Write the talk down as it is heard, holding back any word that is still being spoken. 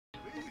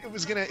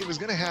it was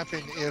gonna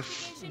happen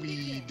if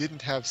we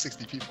didn't have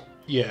 60 people.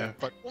 Yeah.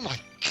 But oh my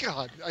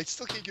god, I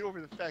still can't get over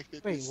the fact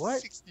that Wait, it's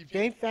what? 60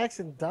 people. Game Facts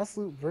and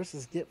Dustloop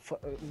versus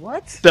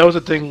what? That was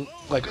a thing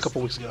like a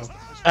couple weeks ago.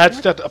 I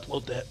just had to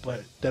upload that,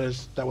 but that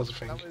was a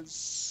thing.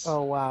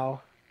 Oh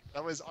wow.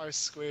 That was R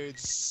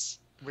Squared's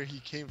where he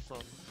came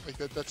from. Like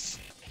that's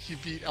he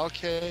beat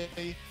LK,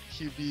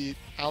 he beat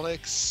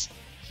Alex,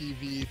 he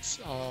beat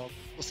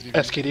what's the name?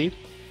 SKD.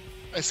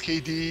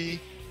 SKD.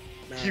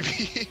 Man. He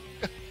beat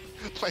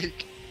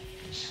like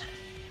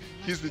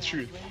he's the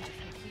truth.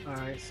 All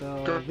right,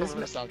 so This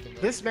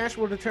this match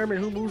will determine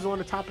who moves on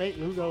to top 8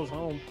 and who goes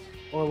home,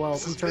 or well,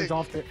 who turns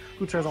off the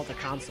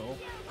console.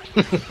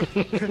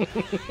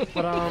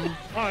 But all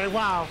right,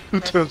 wow.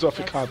 Who turns off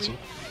the console?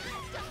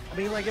 I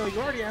mean, like, yo,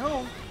 you're already at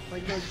home.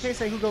 Like, you can't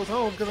say who goes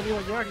home because I mean,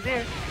 like, you're already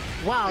there.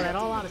 Wow, that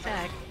all-out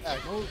attack.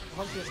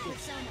 Hope just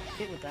gets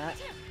hit with that.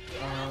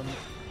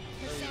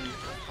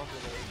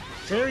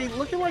 Jerry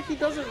looking like he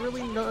doesn't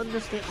really know the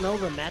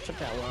matchup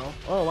that well.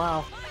 Oh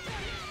wow.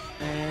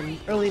 And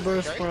early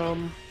burst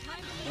from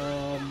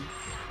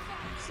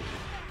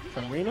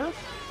Rena.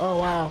 Oh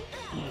wow.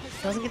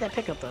 Doesn't get that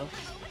pickup though.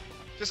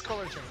 Just call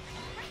her Turnip.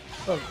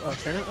 Oh,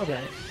 Turnip.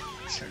 Okay.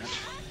 Turnip.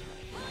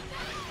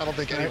 I don't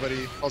think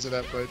anybody calls it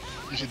that, but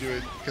you should do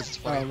it because it's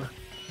funny.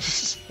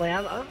 Wait,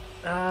 man,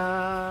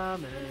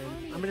 I'm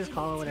gonna just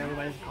call it what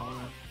everybody's calling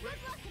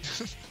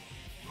it.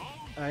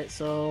 All right,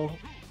 so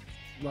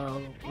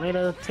well,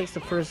 Rena takes the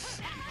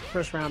first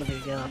round of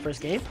the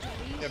first game,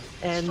 Yep.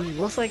 and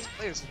looks like.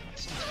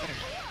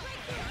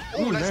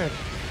 Oh, Ooh, nice. man.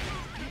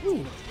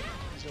 Ooh.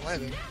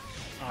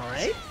 All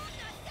right.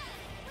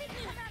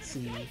 Let's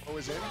see. Oh,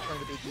 is in trying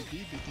to beat DP.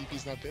 Big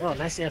DP's not there. Oh,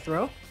 nice air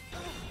throw.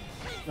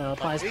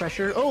 Applies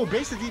pressure. Oh,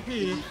 base the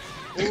DP.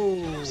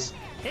 Oh,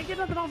 can't get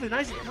nothing off it.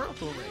 Nice air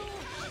throw rate.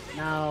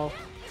 Now,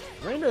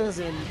 Rena's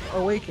in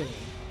Awakening.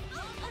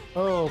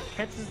 Oh,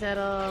 catches that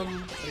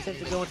attempt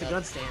to go into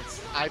gun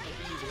stance. I believe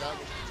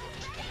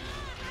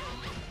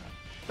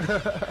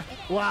that.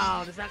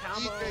 Wow, does that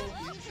combo?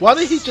 Why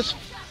did he just?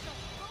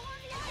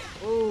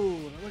 Oh,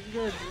 that looks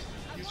good.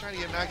 He was trying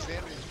to get max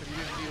damage, but he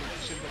didn't do it.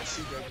 He should have got a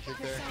C-grab kick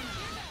there.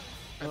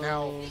 And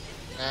Oh,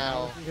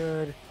 now, looking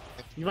good.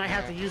 You might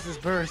have to use his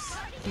burst.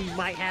 He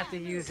might have to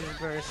use his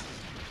burst.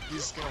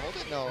 he's gonna hold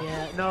it. No.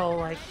 Yeah, no,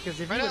 like, because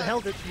if he would have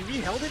held it, he would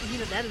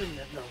have added in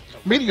that. No.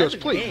 Meteors, That's in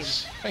the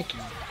please. Thank you.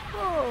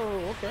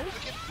 Oh, okay.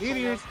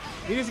 Meteors,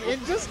 it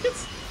just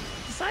gets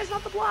decides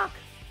not to block.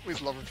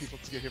 Always loving people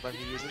to get hit by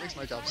meteors. It makes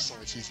my job so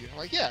much easier. I'm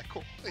like, yeah,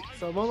 cool. Like,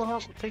 So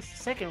MoTheHawk takes the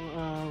second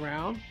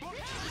round.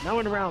 Now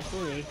we're in round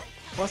 3.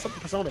 Plus up the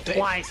Persona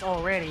twice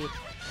already.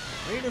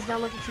 Rena's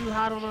not looking too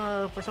hot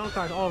on Persona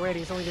cards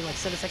already. It's only been like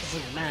 7 seconds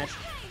in the match.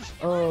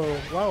 Oh,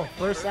 whoa,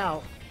 burst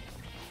out.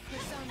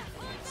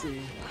 Let's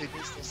see.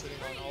 Iggy's still sitting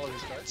on all of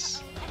his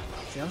guts.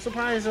 See, I'm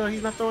surprised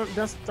he's not throwing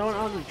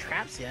out any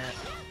traps yet.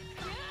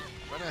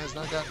 Rena has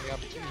not gotten the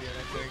opportunity yet,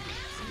 I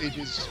think.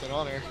 AJ's just been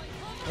on her.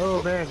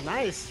 Oh man,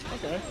 nice.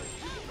 Okay.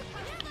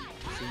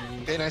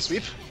 Okay, nice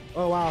sweep.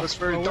 Oh wow. Goes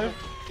for Oh, double.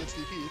 Gets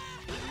DP.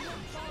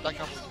 That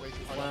combo was way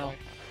too hard. Wow.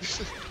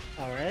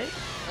 Alright.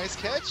 Nice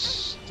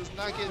catch. Does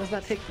not get. Does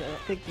not pick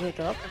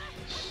up.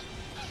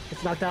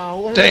 It's knocked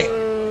down. Dang.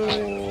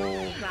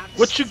 Oh,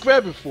 What you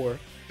grabbing for?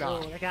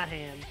 Oh, I got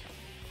hand.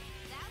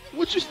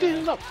 What you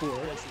standing up for?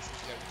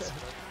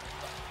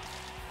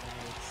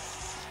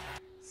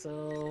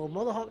 So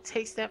MoTheHawk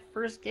takes that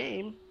first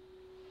game.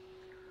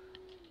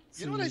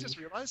 You know what I just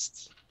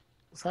realized?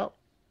 What's up?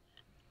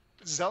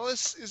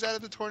 Zealous is out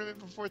of the tournament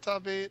before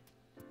top 8.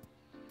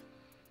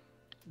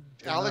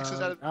 Alex is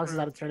out of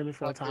the tournament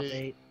before top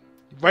 8.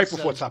 Right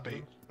before top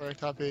 8. Or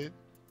top 8.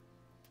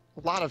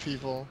 A lot of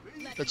people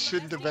that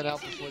shouldn't have been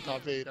out before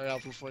top 8 are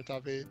out before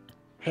top 8.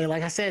 Hey,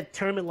 like I said,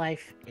 tournament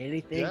life,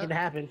 anything can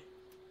happen.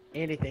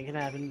 Anything can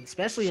happen,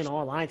 especially in an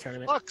online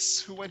tournament.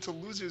 Lux, who went to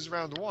losers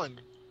round 1,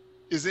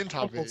 is in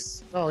top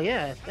 8. Oh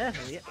yeah,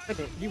 definitely.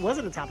 Yeah. He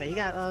wasn't in top 8. He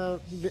got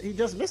he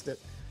just missed it.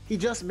 He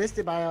just missed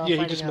it by yeah,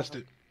 he just missed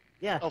it.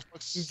 Yeah, oh,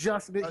 he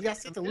just missed. He got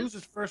sent to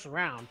losers first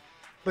round,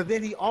 but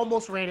then he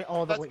almost ran it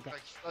all the way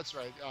back. That's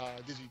right.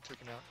 Digi took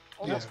him out.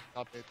 Almost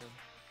top 8 then.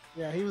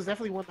 Yeah, he was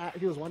definitely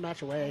one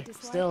match away.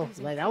 Still,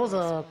 like that was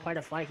quite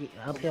a fight.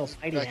 Uphill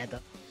fight he had though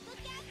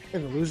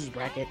in the losers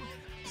bracket.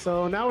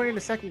 So now we're in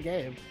the second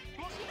game.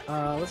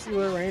 Let's see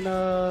where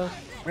Rena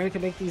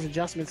can make these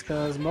adjustments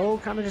because Mo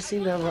kind of just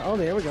seemed to have, oh,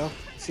 there we go.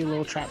 See a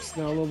little traps, a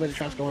little bit of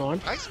traps going on.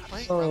 Nice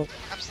playing oh.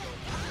 traps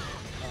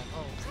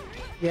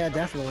though. Yeah,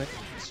 definitely.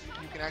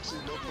 You can actually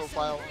low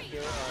profile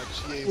under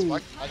Chie's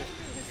black.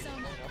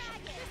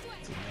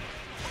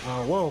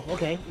 Whoa,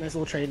 okay. Nice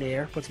little trade in the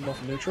air. Puts them both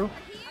in neutral.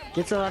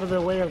 Gets out of the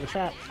way of the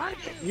trap.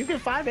 You can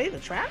 5A the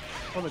trap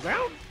on the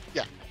ground?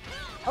 Yeah.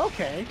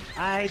 Okay.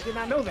 I did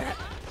not know that.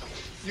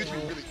 You'd be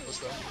really close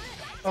though.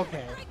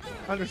 Okay,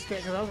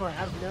 understand, because I was like,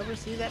 I've never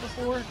seen that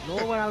before,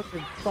 nor would I have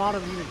thought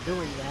of even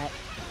doing that.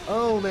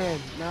 Oh man,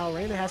 now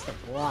Rena has to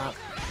block.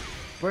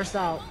 Burst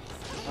out.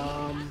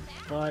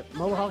 But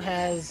MoTheHawk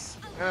has...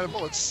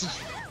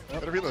 bullets.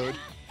 Better reload.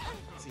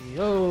 Let's see,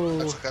 oh.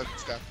 That's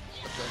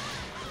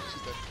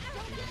dead.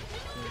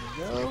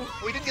 There we go.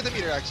 Oh, we didn't get the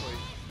meter actually.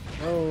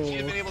 Oh. If he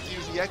had been able to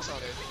use the X on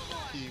it,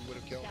 he would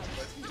have killed,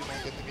 but he did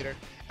not get the meter.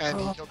 And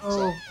he killed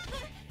Oh.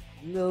 himself.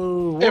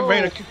 No. And Whoa.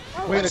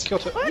 Reyna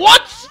killed her.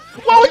 What?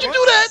 Why would you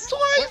do that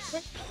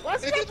twice?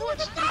 What's It that? didn't work.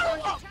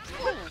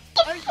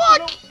 What the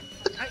fuck?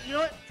 You know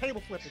what?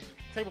 Table flipping.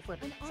 Table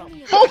flipping.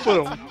 Something. Both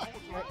of them.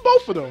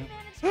 Both of them.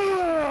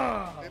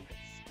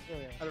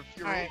 Out of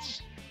pure Alright.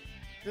 rage.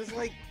 Just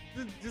like,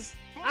 just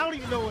I don't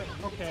even know what.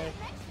 Okay,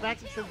 back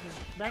into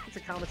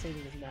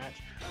commentating this match.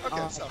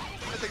 Okay, so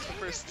that takes the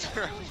first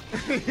round.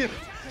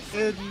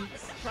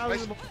 It's probably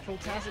the most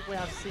fantastic way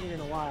I've seen it in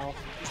a while.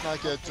 Does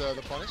not get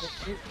the punish.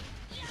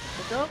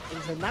 Pick up,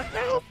 it's a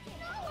knockdown.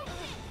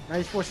 Now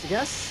he's forced to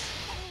guess.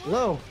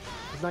 Low,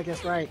 does not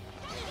guess right.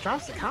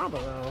 Drops the combo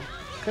though.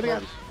 Could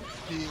have got.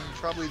 Being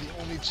probably the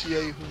only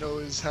Chie who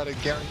knows how to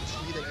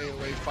guarantee that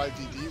AOA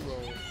 5DD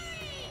will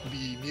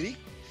be meaty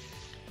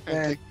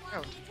and take the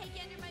round.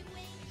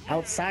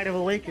 Outside of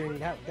Awakening,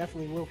 that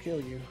definitely will kill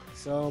you.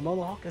 So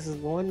MoTheHawk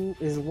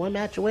is one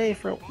match away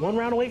from one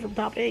round away from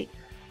top 8.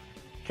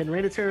 Can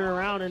Rena turn it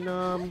around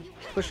and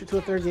push it to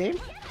a third game?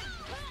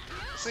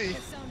 See,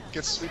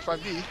 gets sweet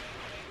 5D.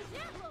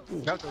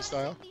 Naoto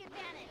style.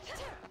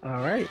 All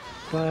right,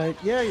 but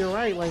yeah, you're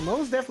right. Like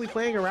Mo's definitely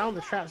playing around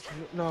the traps.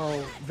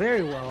 No,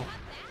 very well.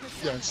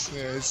 Yes,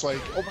 yeah, it's like,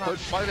 oh, but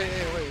 5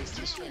 AOA is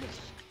too strong.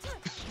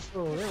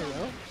 Oh, there we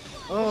go.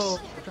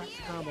 Oh, drops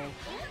the combo.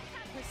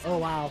 Oh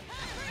wow.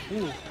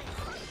 Ooh.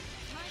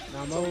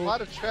 Now It's a Mo lot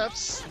of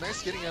traps.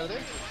 Nice getting out of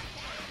there.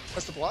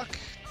 That's the block.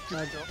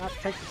 not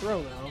take the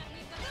throw though.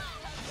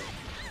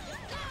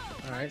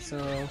 All right, so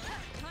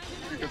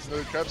Here comes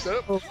another trap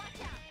setup.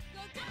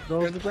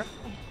 goes the ground.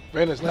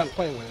 Reyna's not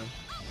playing with him.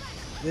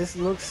 This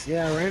looks,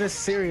 yeah, Rena's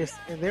serious,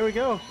 and there we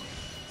go.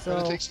 So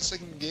Rena takes the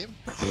second game.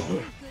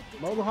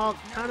 MoTheHawk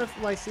kind of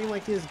like seemed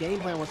like his game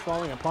plan was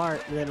falling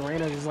apart, and then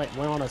Rena just like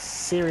went on a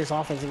serious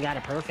offense and got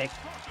it perfect.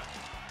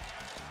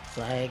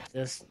 So like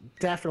just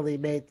definitely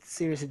made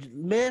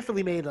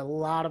a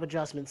lot of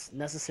adjustments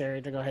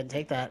necessary to go ahead and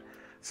take that.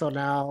 So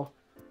now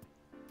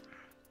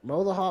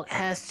MoTheHawk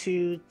has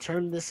to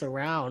turn this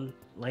around.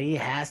 Like he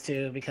has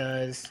to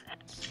because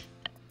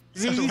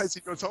Otherwise he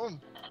goes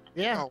home.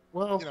 yeah, Oh,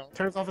 well, you know.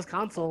 turns off his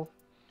console.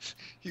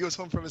 He goes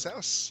home from his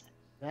house.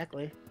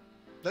 Exactly.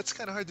 That's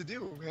kind of hard to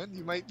do, man.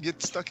 You might get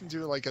stuck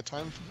into like a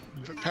time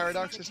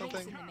paradox or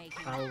something.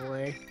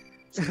 Probably.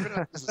 So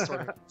this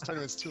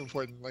tournament's too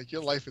important. Like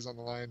your life is on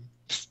the line.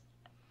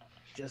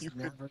 Just You could-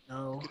 never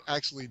know. You could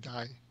actually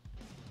die.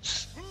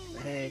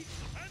 Hey,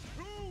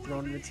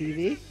 thrown in the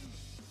TV.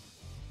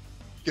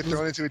 Get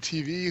thrown into a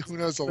TV. Who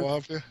knows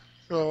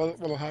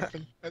what'll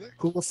happen? Either.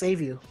 Who will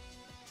save you?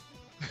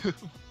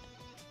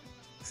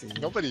 See.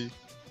 Nobody.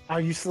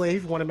 Are you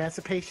slave? Want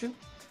emancipation?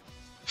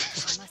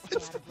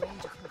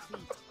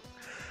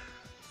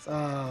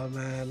 Oh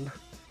man,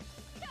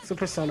 it's a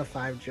Persona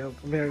 5 joke.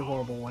 A very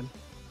horrible one.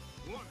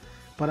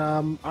 But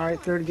all right,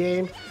 third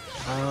game.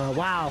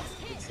 Wow,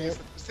 it's hit.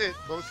 That's it.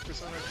 Both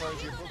Persona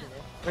cards get broken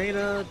though.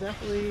 Reyna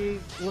definitely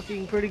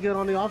looking pretty good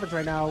on the offense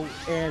right now,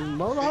 and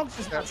MoTheHawk's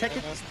just not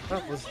checking his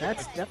struggles.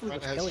 That's definitely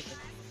what's Rena killing has it.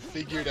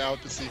 figured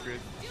out the secret.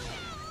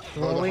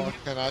 Throwing.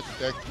 MoTheHawk cannot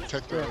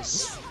detect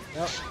those.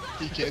 Yep.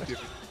 He can't do it.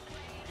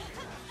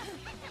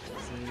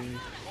 See,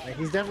 like,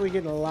 he's definitely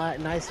getting a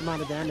nice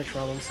amount of damage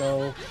from him,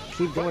 so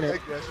keep doing it.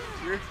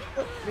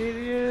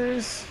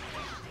 Meteors.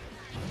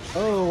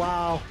 Oh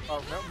wow.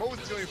 Mo was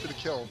doing it for the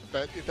kill,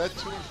 but if that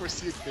 2-4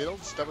 CX failed,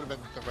 that would have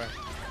been the round.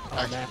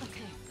 Oh man.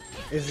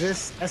 Is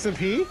this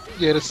SMP?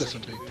 Yeah, this is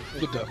SMP.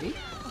 Good job.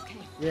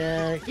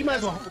 Yeah, he might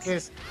as well hold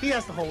this. He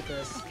has to hold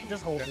this.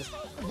 Just hold this.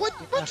 What?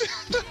 What?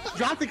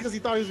 Dropped it because he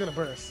thought he was gonna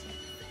burst.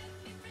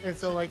 And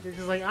so like, it's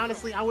just like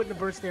honestly, I wouldn't have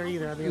burst there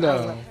either. I mean, No. I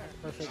was like,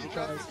 perfect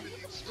because.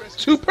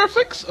 2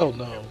 perfects? Oh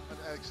no.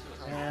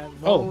 And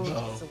Oh, Mo,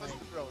 no. so, like,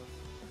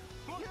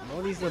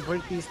 Mo needs to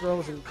break these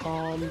throws and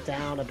calm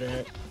down a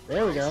bit.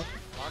 There we go.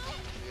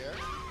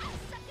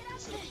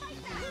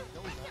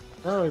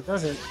 No, it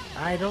doesn't.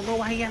 I don't know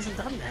why he hasn't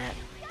done that.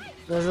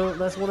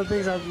 That's one of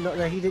the things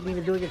that he didn't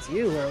even do against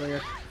you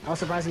earlier. I was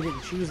surprised he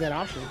didn't choose that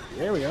option.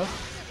 There we go.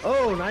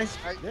 Oh, nice.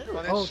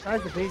 Oh,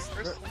 tries the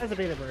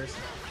beta burst.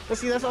 But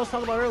see, that's what I was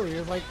talking about earlier.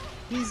 It's like,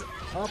 he's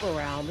up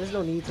around. There's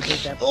no need to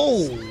take that burst.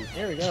 Oh!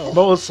 There we go.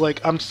 Mo's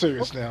like, I'm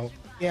serious now.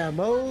 Yeah,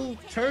 Mo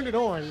turned it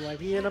on. Like,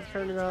 he ended up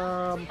turning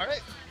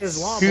his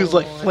lawnmower He was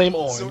like, on. flame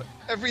on. So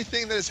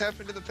everything that has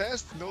happened in the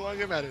past no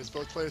longer matters.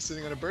 Both players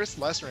sitting on a burst.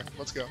 Last round.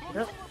 Let's go.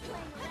 Yep.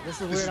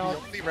 This is This is where the it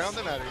all only round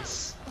that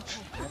matters.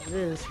 it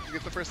is. You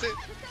get the first hit.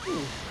 Ooh.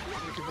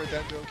 You convert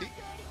that to OK.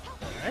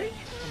 Alright.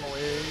 Come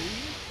away.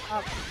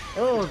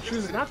 Oh,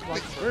 chooses not to block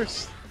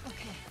first.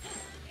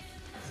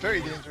 Very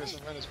dangerous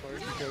on Rena's part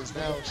because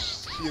now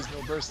she has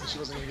no burst and she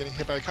wasn't even getting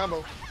hit by a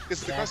combo.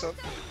 Gets the cross up.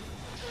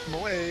 Come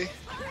away.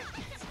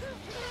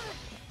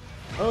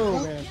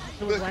 Oh man.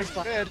 It was Look, nice he's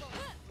spot. dead.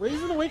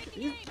 Ray's an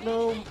awakening.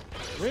 No.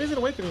 Ray's an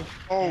awakening.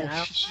 Oh,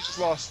 Yeah. she just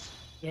lost.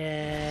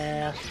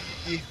 Yeah.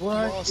 He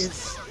What lost.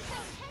 is...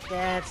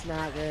 That's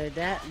not good.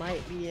 That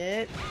might be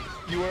it.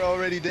 You were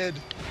already dead.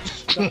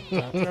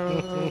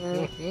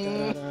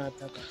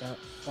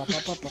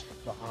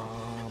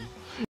 Um,